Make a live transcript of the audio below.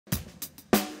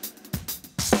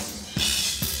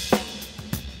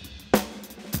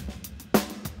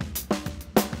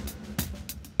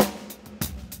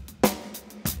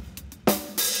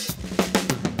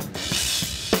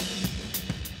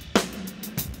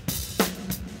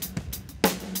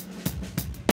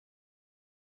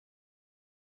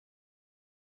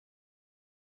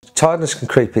tiredness can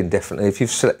creep in, definitely. If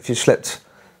you've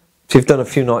done a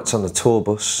few nights on the tour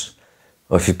bus,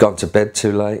 or if you've gone to bed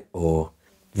too late, or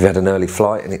you've had an early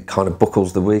flight and it kind of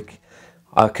buckles the week,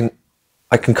 I can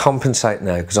compensate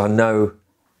now, because I know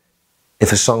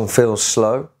if a song feels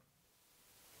slow,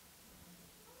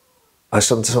 I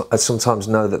sometimes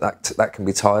know that can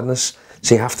be tiredness,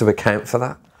 so you have to account for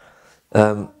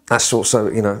that. That's also,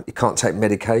 you know, you can't take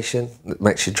medication that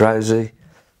makes you drowsy.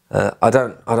 I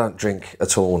don't drink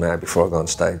at all now before I go on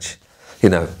stage. You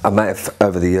know, I may have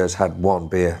over the years had one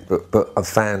beer, but I've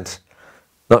found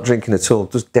not drinking at all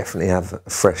does definitely have a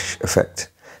fresh effect,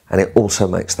 and it also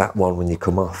makes that one when you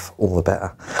come off all the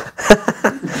better.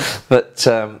 But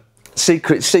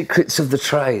secrets of the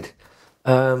trade.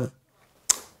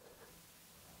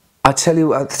 I tell you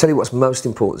what's most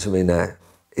important to me now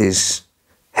is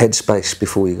headspace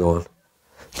before you go on.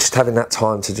 Just having that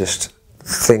time to just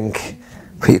think,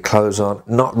 put your clothes on,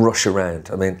 not rush around.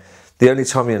 I mean, the only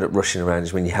time you end up rushing around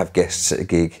is when you have guests at a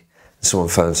gig and someone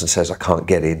phones and says, I can't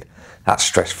get in. That's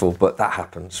stressful, but that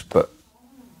happens. But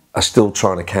I still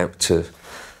try and account to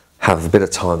have a bit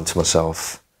of time to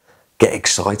myself, get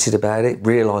excited about it,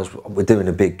 realise we're doing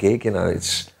a big gig, you know,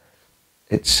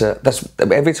 that's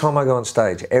every time I go on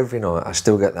stage, every night, I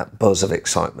still get that buzz of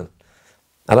excitement.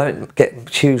 I don't get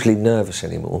hugely nervous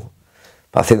anymore,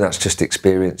 but I think that's just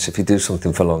experience. If you do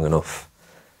something for long enough,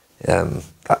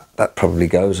 that probably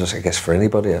goes, I guess, for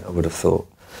anybody, I would have thought.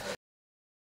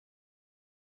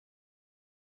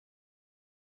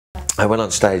 I went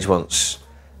on stage once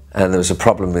and there was a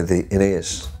problem with the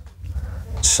in-ears,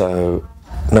 so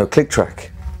no click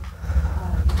track,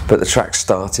 but the track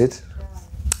started.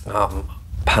 I'm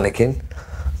panicking,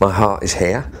 my heart is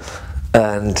here,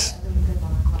 and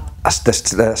I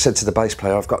said to the bass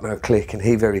player, I've got no click, and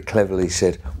he very cleverly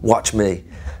said, watch me,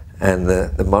 and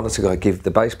the monitor guy gave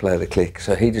the bass player the click,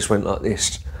 so he just went like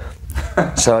this.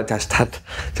 So I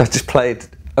just played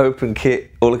open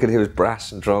kit, all I could hear was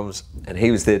brass and drums, and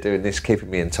he was there doing this, keeping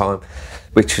me in time,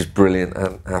 which was brilliant,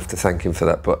 and I have to thank him for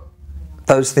that. But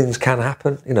those things can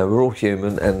happen, you know, we're all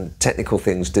human, and technical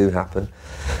things do happen.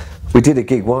 We did a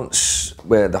gig once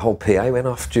where the whole PA went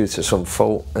off due to some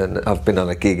fault, and I've been on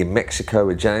a gig in Mexico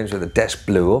with James where the desk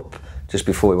blew up just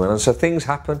before we went on. So things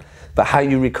happen, but how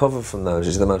you recover from those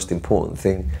is the most important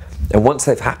thing. And once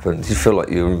they've happened, you feel like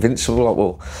you're invincible. Like,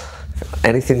 well,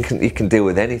 you can deal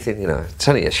with anything, you know. It's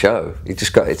only a show.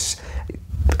 It's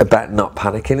about not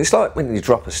panicking. It's like when you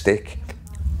drop a stick,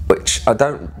 which I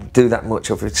don't do that much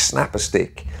of. It's snap a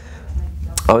stick.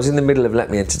 I was in the middle of Let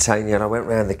Me Entertain You, and I went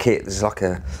round the kit. There's like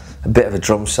a bit of a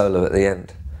drum solo at the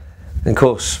end. And of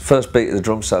course, first beat of the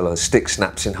drum solo, the stick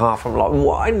snaps in half. I'm like,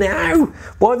 why now?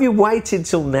 Why have you waited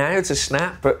till now to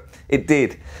snap? But it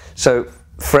did. So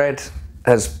Fred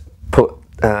has put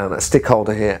a stick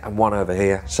holder here and one over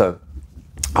here. So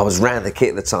I was round the kit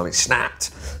at the time, it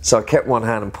snapped. So I kept one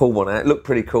hand and pulled one out. It looked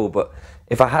pretty cool, but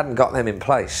if I hadn't got them in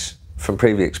place from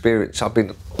previous experience, I've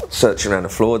been searching around the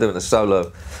floor doing a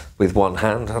solo with one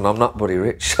hand, and I'm not Buddy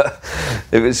Rich.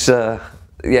 It was,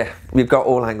 yeah, we've got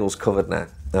all angles covered now.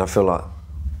 And I feel like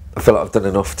I've done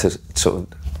enough to sort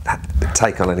of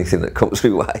take on anything that comes my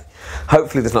way.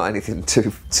 Hopefully there's not anything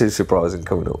too surprising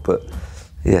coming up, but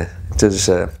yeah, there's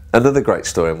another great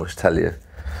story I must tell you.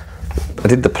 I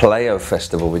did the Paleo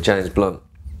Festival with James Blunt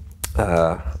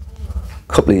a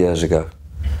couple of years ago,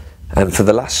 and for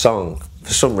the last song,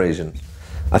 for some reason,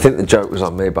 I think the joke was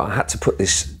on me, but I had to put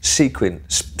this sequin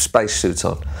spacesuit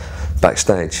on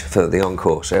backstage for the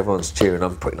encore, so everyone's cheering,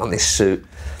 I'm putting on this suit,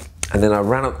 and then I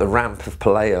ran up the ramp of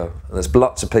Paleo, and there's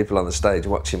lots of people on the stage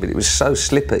watching, but it was so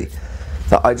slippy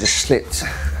that I just slipped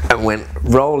and went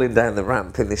rolling down the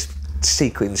ramp in this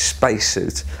sequin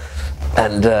spacesuit,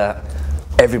 and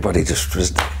everybody just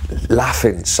was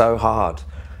laughing so hard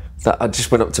that I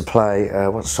just went up to play,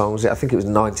 what song was it? I think it was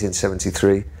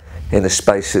 1973, in a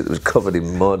spacesuit that was covered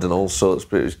in mud and all sorts,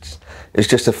 but it was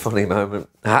just a funny moment.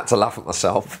 I had to laugh at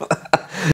myself.